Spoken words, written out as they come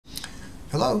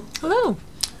Hello. Hello.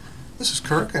 This is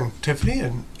Kirk and Tiffany,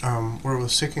 and we're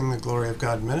with Seeking the Glory of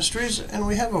God Ministries, and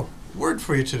we have a word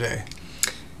for you today.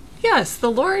 Yes, the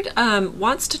Lord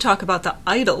wants to talk about the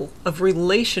idol of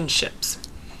relationships.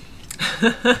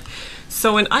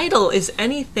 So an idol is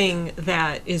anything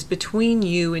that is between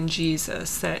you and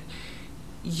Jesus, that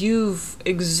you've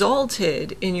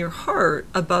exalted in your heart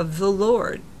above the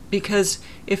Lord. Because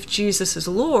if Jesus is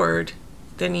Lord,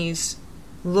 then he's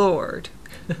Lord.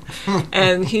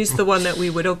 And he's the one that we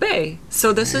would obey.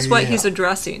 So this is what he's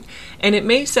addressing. And it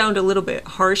may sound a little bit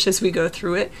harsh as we go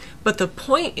through it, but the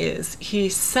point is, he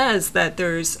says that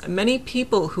there's many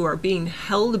people who are being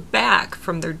held back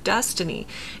from their destiny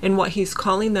and what he's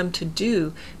calling them to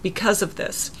do because of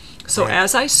this. So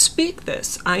as I speak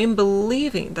this, I am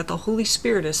believing that the Holy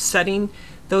Spirit is setting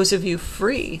those of you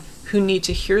free who need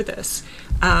to hear this.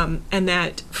 And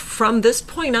that from this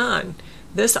point on,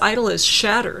 this idol is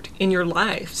shattered in your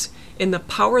lives in the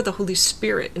power of the Holy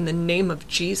Spirit in the name of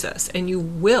Jesus, and you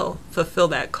will fulfill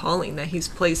that calling that he's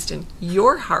placed in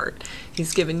your heart.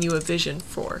 He's given you a vision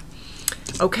for.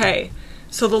 Okay,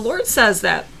 so the Lord says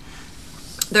that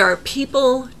there are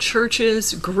people,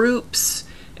 churches, groups,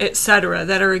 etc.,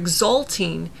 that are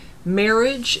exalting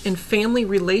marriage and family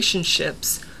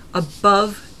relationships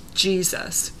above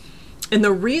Jesus. And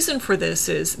the reason for this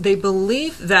is they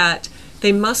believe that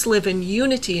they must live in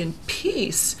unity and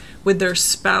peace with their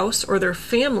spouse or their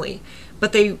family,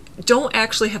 but they don't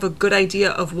actually have a good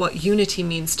idea of what unity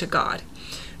means to God.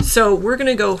 So we're going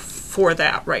to go for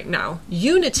that right now.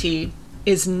 Unity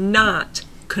is not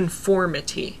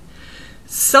conformity.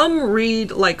 Some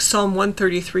read like Psalm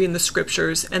 133 in the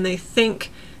scriptures, and they think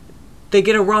they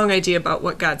get a wrong idea about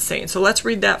what God's saying. So let's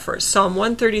read that first. Psalm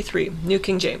 133, New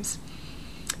King James.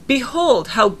 Behold,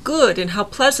 how good and how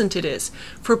pleasant it is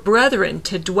for brethren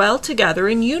to dwell together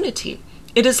in unity.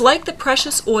 It is like the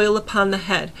precious oil upon the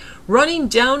head, running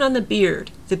down on the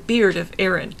beard of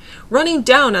Aaron, running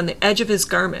down on the edge of his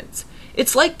garments.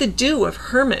 It's like the dew of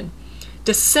Hermon,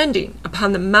 descending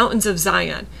upon the mountains of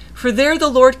Zion. For there the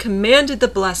Lord commanded the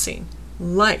blessing,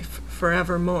 life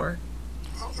forevermore.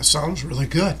 Oh, that sounds really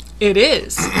good. It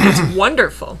is. It's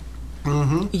wonderful.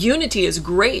 Mm-hmm. Unity is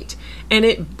great, and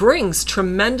it brings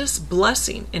tremendous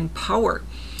blessing and power.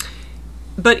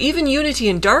 But even unity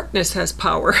in darkness has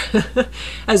power,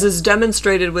 as is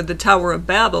demonstrated with the Tower of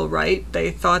Babel, right?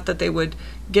 They thought that they would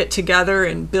get together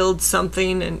and build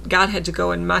something, and God had to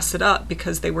go and mess it up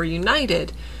because they were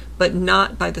united, but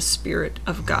not by the Spirit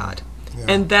of God. Yeah.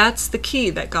 And that's the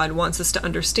key that God wants us to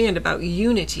understand about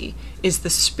unity, is the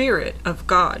Spirit of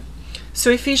God. So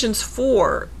Ephesians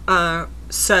 4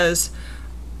 says,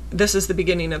 this is the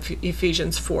beginning of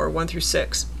Ephesians 4, 1 through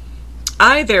 6.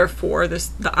 I therefore,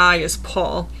 the I is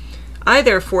Paul, I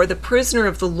therefore, the prisoner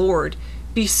of the Lord,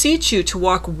 beseech you to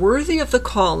walk worthy of the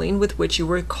calling with which you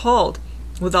were called,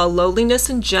 with all lowliness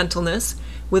and gentleness,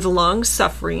 with long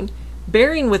suffering,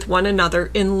 bearing with one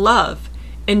another in love,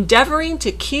 endeavoring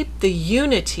to keep the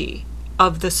unity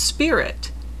of the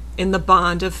Spirit in the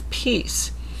bond of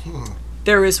peace.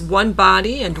 There is one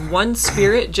body and one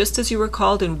Spirit, just as you were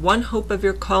called in one hope of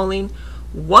your calling,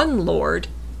 one Lord,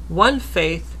 one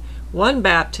faith, one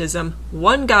baptism,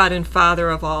 one God and Father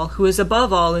of all, who is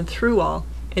above all and through all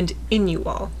and in you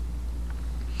all.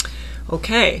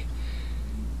 Okay,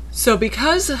 so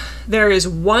because there is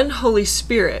one Holy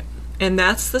Spirit, and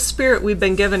that's the Spirit we've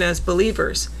been given as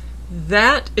believers,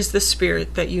 that is the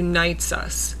Spirit that unites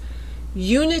us.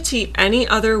 Unity any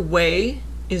other way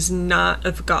is not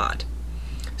of God.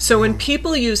 So when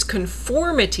people use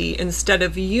conformity instead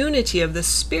of unity of the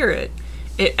Spirit,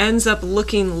 it ends up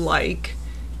looking like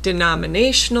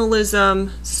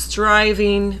denominationalism,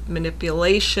 striving,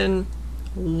 manipulation,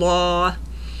 law.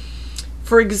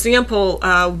 For example,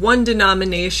 one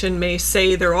denomination may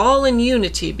say they're all in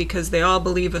unity because they all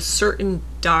believe a certain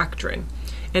doctrine.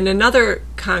 And another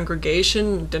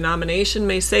congregation, denomination,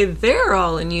 may say they're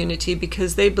all in unity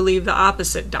because they believe the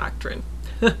opposite doctrine.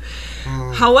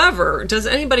 However, does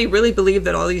anybody really believe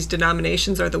that all these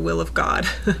denominations are the will of God?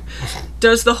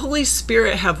 Does the Holy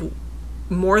Spirit have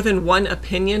more than one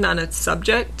opinion on its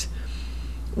subject?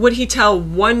 Would he tell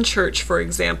one church, for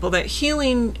example, that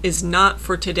healing is not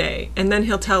for today, and then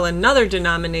he'll tell another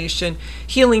denomination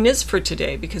healing is for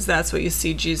today because that's what you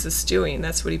see Jesus doing,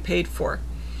 that's what he paid for?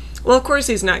 Well, of course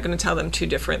he's not going to tell them two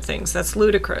different things. That's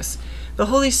ludicrous. The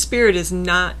Holy Spirit is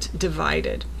not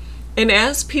divided. And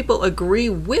as people agree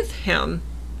with him,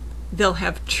 they'll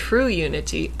have true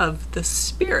unity of the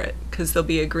Spirit because they'll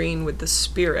be agreeing with the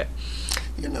Spirit.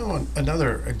 You know,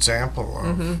 another example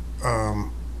of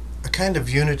a kind of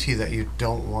unity that you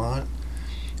don't want.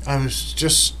 I was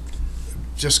just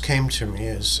just came to me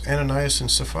is Ananias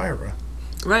and Sapphira.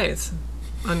 Right. It's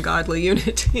ungodly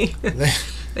unity. They,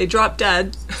 They dropped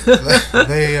dead. but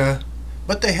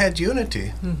they had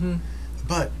unity. Mm-hmm.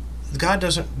 But God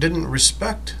didn't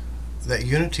respect that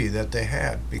unity that they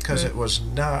had, because Right. it was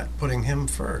not putting Him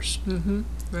first. Mm-hmm.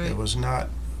 Right. It was not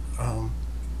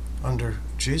under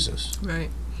Jesus.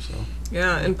 Right. So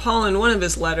Yeah, and Paul, in one of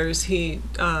his letters, he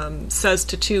says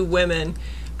to two women,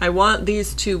 I want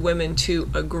these two women to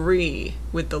agree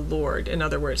with the Lord, in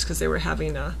other words, because they were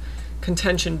having a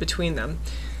contention between them.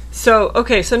 So,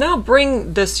 okay, so now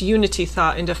bring this unity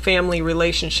thought into family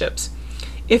relationships.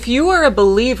 If you are a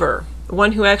believer,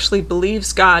 one who actually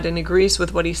believes God and agrees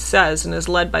with what He says and is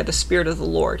led by the Spirit of the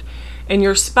Lord, and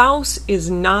your spouse is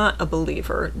not a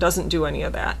believer, doesn't do any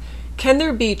of that, can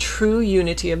there be true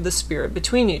unity of the Spirit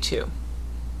between you two?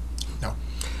 no.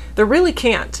 There really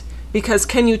can't, because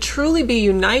can you truly be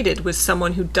united with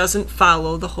someone who doesn't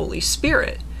follow the Holy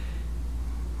Spirit?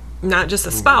 Not just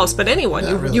a spouse, but anyone.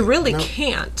 You really No.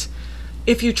 can't.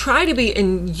 If you try to be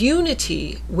in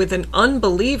unity with an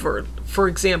unbeliever, for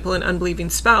example, an unbelieving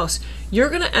spouse, you're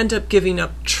going to end up giving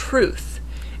up truth,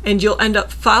 and you'll end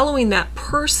up following that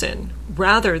person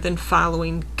rather than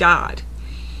following God.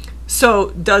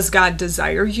 So, does God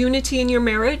desire unity in your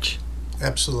marriage?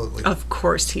 Absolutely. Of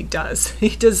course He does. He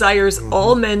desires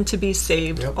all men to be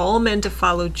saved, Yep. all men to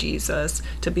follow Jesus,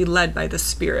 to be led by the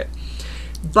Spirit.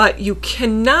 But you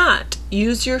cannot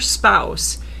use your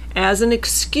spouse as an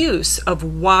excuse of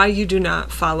why you do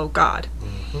not follow God.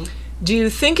 Do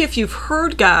you think if you've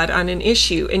heard God on an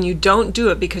issue and you don't do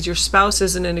it because your spouse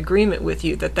isn't in agreement with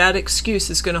you, that that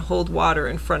excuse is going to hold water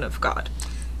in front of God?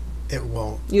 It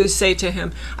won't. You say to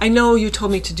Him, I know you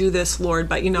told me to do this, Lord,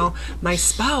 but, my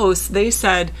spouse, they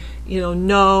said,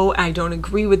 no, I don't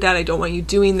agree with that. I don't want you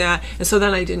doing that. And so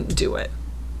then I didn't do it.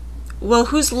 Well,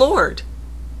 who's Lord?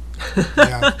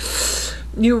 Yeah.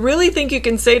 You really think you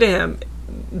can say to Him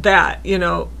that,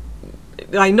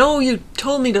 I know you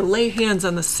told me to lay hands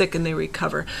on the sick and they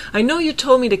recover. I know you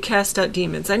told me to cast out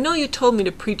demons. I know you told me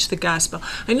to preach the gospel.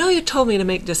 I know you told me to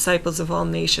make disciples of all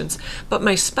nations. But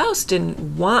my spouse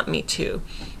didn't want me to.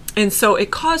 And so it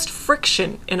caused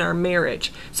friction in our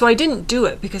marriage. So I didn't do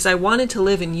it because I wanted to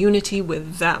live in unity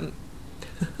with them.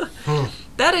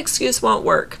 That excuse won't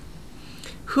work.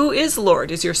 Who is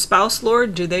Lord? Is your spouse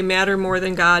Lord? Do they matter more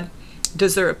than God?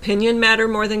 Does their opinion matter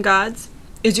more than God's?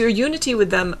 Is your unity with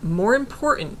them more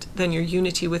important than your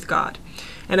unity with God?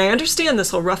 And I understand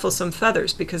this will ruffle some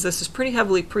feathers, because this is pretty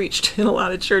heavily preached in a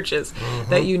lot of churches,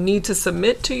 that you need to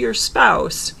submit to your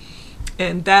spouse,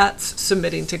 and that's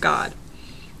submitting to God.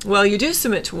 Well, you do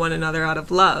submit to one another out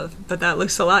of love, but that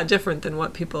looks a lot different than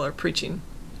what people are preaching.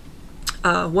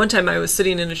 One time I was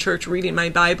sitting in a church reading my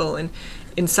Bible, and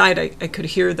inside I could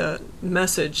hear the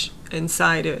message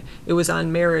inside. It was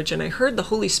on marriage, and I heard the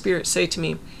Holy Spirit say to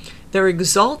me, they're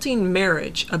exalting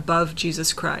marriage above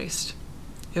Jesus Christ.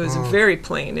 It was very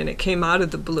plain, and it came out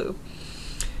of the blue.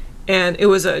 And it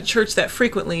was a church that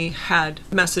frequently had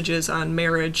messages on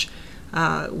marriage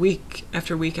week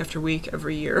after week after week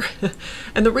every year.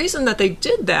 And the reason that they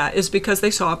did that is because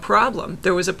they saw a problem.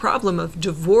 There was a problem of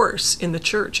divorce in the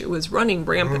church. It was running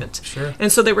rampant. Sure.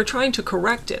 And so they were trying to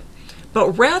correct it.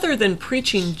 But rather than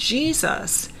preaching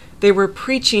Jesus, they were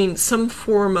preaching some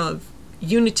form of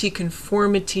unity,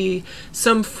 conformity,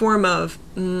 some form of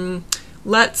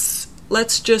let's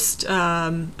just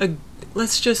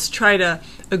try to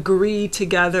agree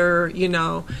together.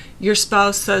 Your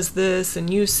spouse says this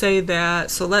and you say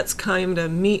that, so let's kind of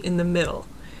meet in the middle.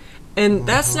 And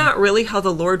that's not really how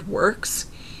the Lord works.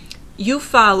 You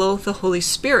follow the Holy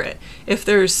Spirit. If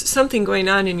there's something going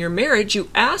on in your marriage, you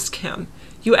ask Him.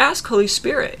 You ask Holy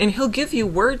Spirit, and He'll give you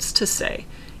words to say.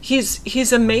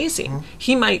 He's amazing.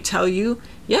 He might tell you,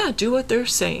 yeah, do what they're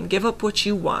saying. Give up what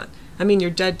you want. I mean, you're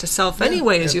dead to self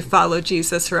anyway as you follow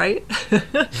Jesus, right?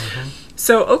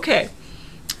 So, okay.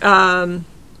 And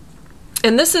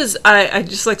this is, I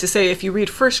just like to say, if you read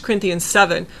 1 Corinthians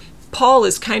 7, Paul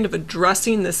is kind of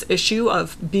addressing this issue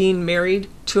of being married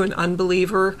to an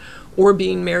unbeliever or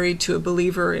being married to a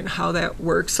believer and how that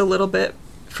works a little bit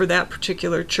for that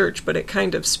particular church, but it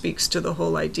kind of speaks to the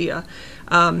whole idea.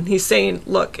 He's saying,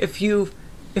 look, if you're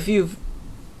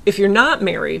not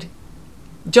married,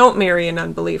 don't marry an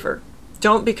unbeliever.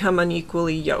 Don't become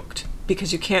unequally yoked,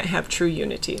 because you can't have true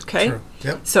unity, okay? Sure.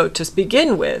 Yep. So to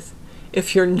begin with,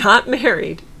 if you're not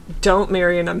married, don't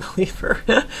marry an unbeliever.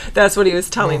 That's what he was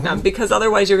telling them, because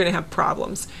otherwise you're going to have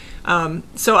problems.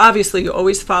 So obviously you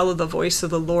always follow the voice of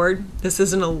the Lord. This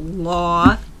isn't a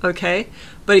law, okay?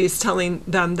 But he's telling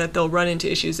them that they'll run into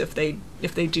issues if they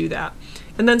do that.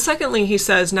 And then secondly, he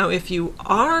says, now if you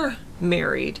are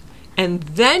married and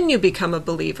then you become a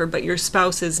believer, but your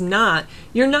spouse is not,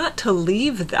 you're not to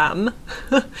leave them.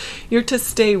 You're to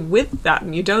stay with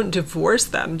them. You don't divorce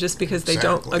them just because they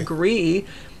don't agree.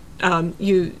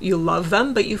 You love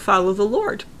them, but you follow the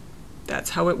Lord.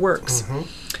 That's how it works.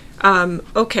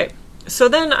 Okay, so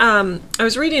then I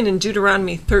was reading in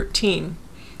Deuteronomy 13,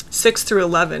 6 through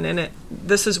 11, and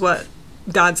this is what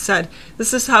God said.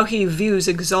 This is how he views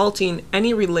exalting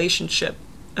any relationship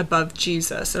above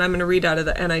Jesus. And I'm going to read out of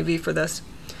the NIV for this.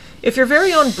 If your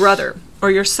very own brother,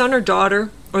 or your son or daughter,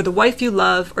 or the wife you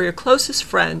love, or your closest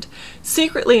friend,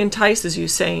 secretly entices you,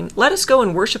 saying, "Let us go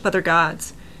and worship other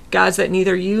gods," gods that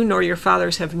neither you nor your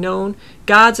fathers have known,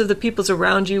 gods of the peoples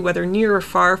around you, whether near or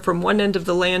far, from one end of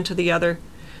the land to the other,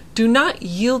 do not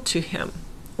yield to him,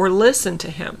 or listen to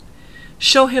him.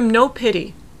 Show him no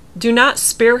pity. Do not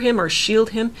spare him or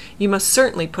shield him. You must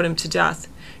certainly put him to death.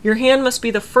 Your hand must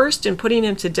be the first in putting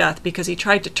him to death, because he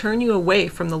tried to turn you away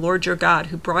from the Lord your God,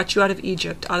 who brought you out of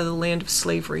Egypt, out of the land of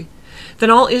slavery. Then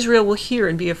all Israel will hear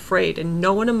and be afraid, and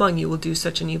no one among you will do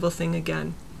such an evil thing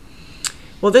again.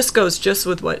 Well, this goes just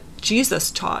with what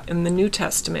Jesus taught in the New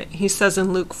Testament. He says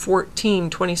in Luke 14,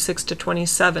 26 to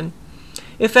 27,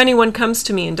 "If anyone comes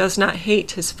to me and does not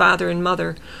hate his father and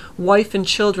mother, wife and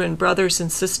children, brothers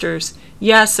and sisters,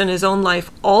 yes, and his own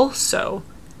life also,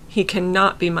 he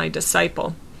cannot be my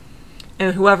disciple.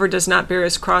 And whoever does not bear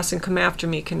his cross and come after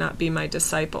me cannot be my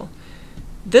disciple."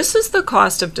 This is the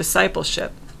cost of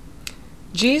discipleship.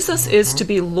 Jesus is to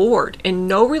be Lord, and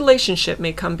no relationship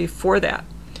may come before that.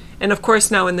 And of course,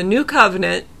 now in the new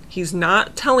covenant, he's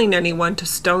not telling anyone to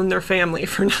stone their family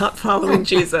for not following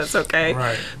Jesus, okay?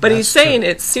 Right. But he's saying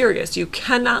it's serious. You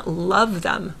cannot love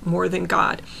them more than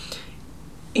God.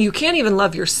 You can't even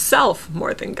love yourself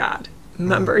more than God.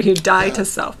 Remember, you die to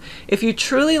self. If you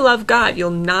truly love God,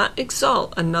 you'll not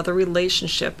exalt another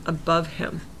relationship above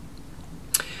him.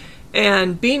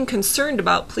 And being concerned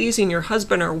about pleasing your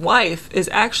husband or wife is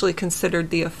actually considered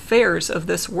the affairs of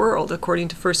this world, according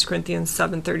to 1 Corinthians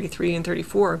 7:33 and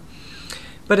 34.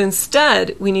 But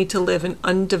instead, we need to live in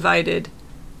undivided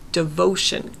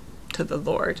devotion to the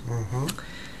Lord.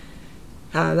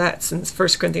 That's in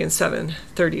 1 Corinthians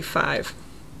 7:35.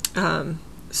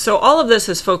 So all of this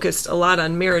is focused a lot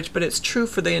on marriage, but it's true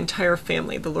for the entire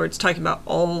family. The Lord's talking about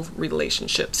all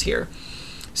relationships here.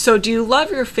 So do you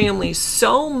love your family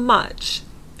so much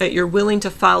that you're willing to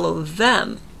follow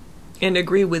them and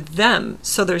agree with them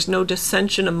so there's no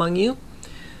dissension among you,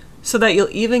 so that you'll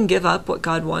even give up what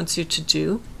God wants you to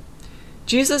do?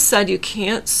 Jesus said you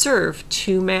can't serve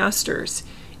two masters.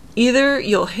 Either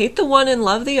you'll hate the one and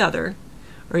love the other,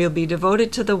 or you'll be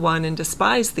devoted to the one and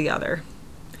despise the other.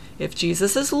 If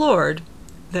Jesus is Lord,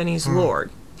 then he's Lord.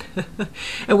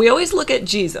 And we always look at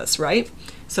Jesus, right?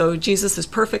 So Jesus is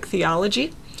perfect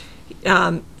theology.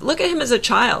 Look at him as a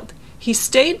child. He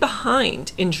stayed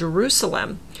behind in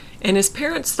Jerusalem, and his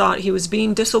parents thought he was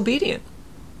being disobedient.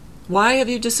 "Why have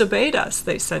you disobeyed us?"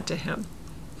 they said to him.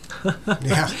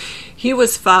 He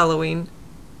was following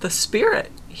the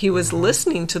Spirit. He was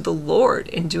listening to the Lord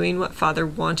and doing what Father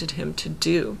wanted him to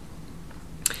do.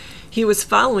 He was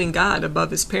following God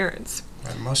above his parents.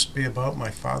 That must be about my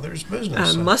Father's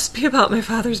business. Must be about my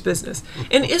Father's business.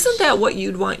 And isn't that what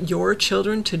you'd want your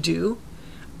children to do?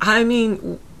 I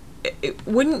mean,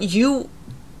 wouldn't you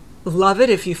love it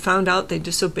if you found out they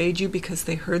disobeyed you because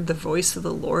they heard the voice of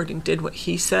the Lord and did what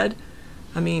he said?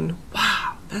 I mean,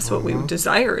 wow, that's what we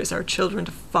desire, is our children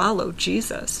to follow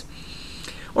Jesus.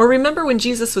 Or remember when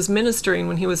Jesus was ministering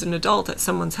when he was an adult at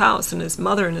someone's house, and his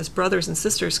mother and his brothers and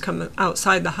sisters come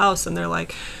outside the house and they're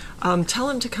like, "Tell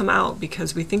him to come out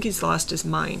because we think he's lost his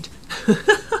mind."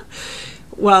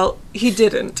 Well, he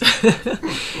didn't.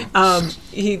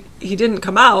 He didn't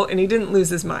come out, and he didn't lose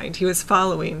his mind. He was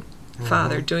following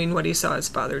Father, doing what he saw his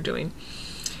Father doing.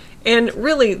 And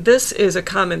really, this is a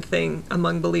common thing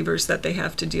among believers that they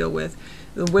have to deal with.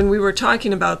 When we were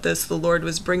talking about this, the Lord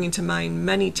was bringing to mind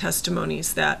many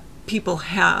testimonies that people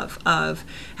have of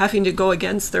having to go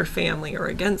against their family or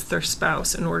against their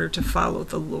spouse in order to follow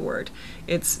the Lord.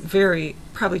 It's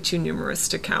probably too numerous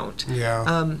to count.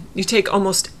 You take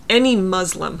almost any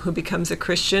Muslim who becomes a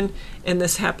Christian, and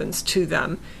this happens to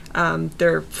them.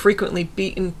 They're frequently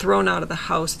beaten, thrown out of the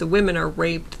house. The women are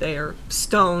raped. They are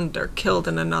stoned. They're killed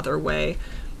in another way.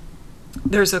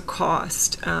 There's a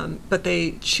cost, but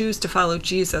they choose to follow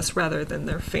Jesus rather than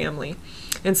their family.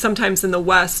 And sometimes in the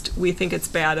West, we think it's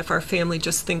bad if our family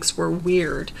just thinks we're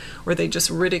weird, or they just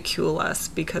ridicule us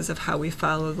because of how we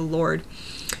follow the Lord.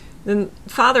 And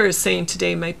Father is saying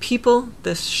today, my people,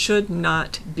 this should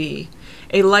not be.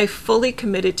 A life fully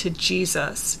committed to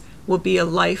Jesus will be a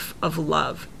life of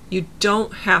love. You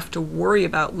don't have to worry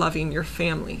about loving your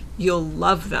family. You'll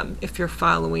love them if you're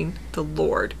following the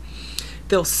Lord.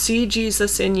 They'll see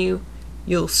Jesus in you.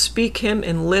 You'll speak him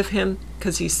and live him,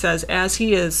 because he says, as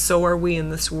he is, so are we in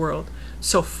this world.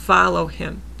 So follow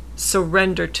him.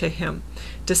 Surrender to him.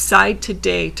 Decide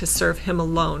today to serve him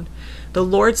alone. The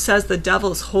Lord says the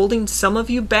devil is holding some of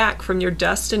you back from your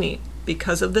destiny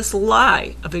because of this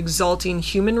lie of exalting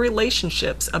human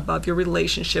relationships above your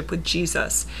relationship with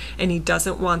Jesus. And he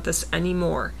doesn't want this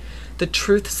anymore. The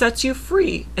truth sets you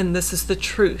free, and this is the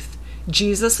truth.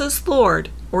 Jesus is Lord,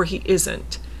 or he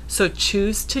isn't. So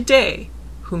choose today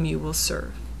whom you will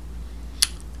serve.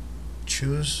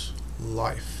 Choose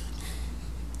life.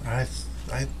 I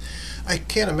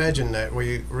can't imagine that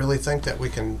we really think that we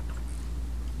can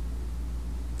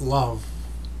love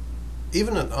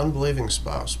even an unbelieving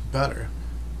spouse better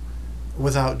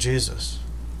without Jesus,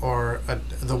 or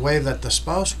the way that the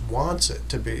spouse wants it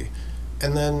to be,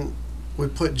 and then we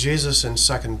put Jesus in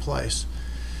second place.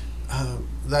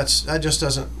 That just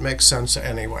doesn't make sense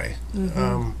anyway.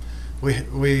 Mm-hmm.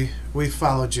 We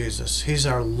follow Jesus. He's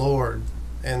our Lord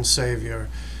and Savior.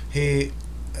 He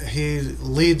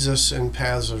leads us in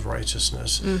paths of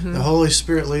righteousness. Mm-hmm. The Holy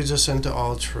Spirit leads us into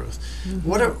all truth. Mm-hmm.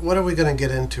 What are we going to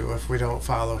get into if we don't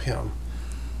follow him?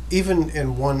 Even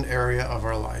in one area of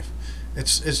our life, it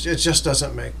just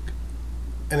doesn't make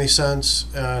any sense,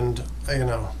 and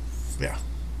yeah.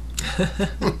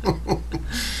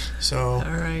 So All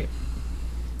right.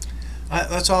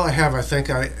 that's all I have. I think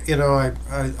I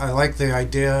like the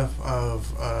idea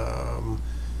of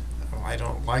I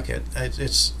don't like it.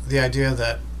 It's the idea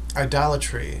that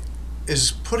idolatry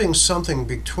is putting something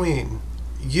between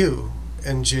you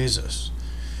and Jesus.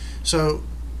 So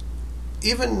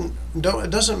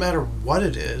it doesn't matter what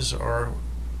it is, or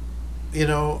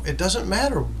it doesn't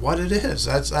matter what it is.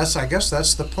 That's I guess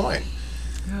that's the point.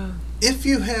 Yeah. If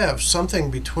you have something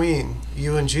between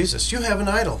you and Jesus, you have an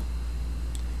idol.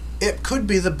 It could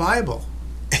be the Bible.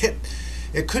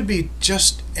 It could be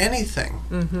just anything.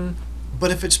 Mm-hmm.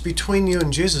 But if it's between you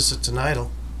and Jesus, it's an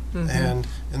idol. Mm-hmm. And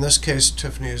in this case,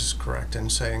 Tiffany is correct in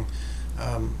saying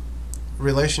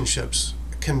relationships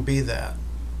can be that.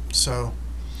 So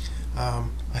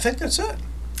I think that's it.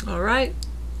 All right.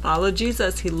 Follow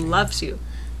Jesus. He loves you.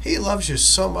 He loves you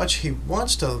so much. He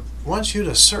wants you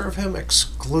to serve him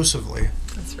exclusively.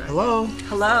 That's right. Hello.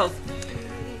 Hello.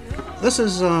 This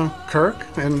is Kirk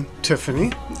and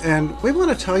Tiffany, and we want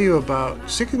to tell you about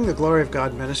Seeking the Glory of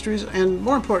God Ministries, and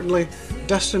more importantly,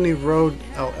 Destiny Road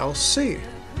LLC.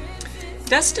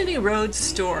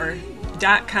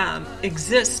 DestinyRoadStore.com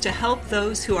exists to help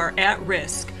those who are at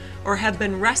risk or have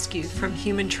been rescued from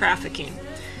human trafficking,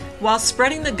 while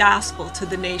spreading the gospel to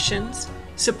the nations,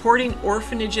 supporting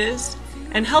orphanages,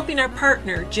 and helping our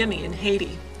partner Jimmy in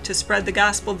Haiti to spread the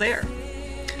gospel there.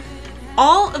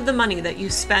 All of the money that you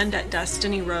spend at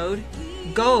Destiny Road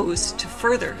goes to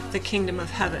further the kingdom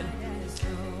of heaven.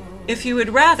 If you would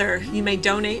rather, you may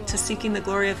donate to Seeking the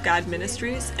Glory of God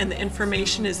Ministries, and the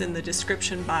information is in the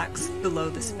description box below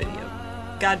this video.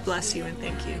 God bless you and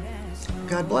thank you.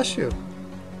 God bless you.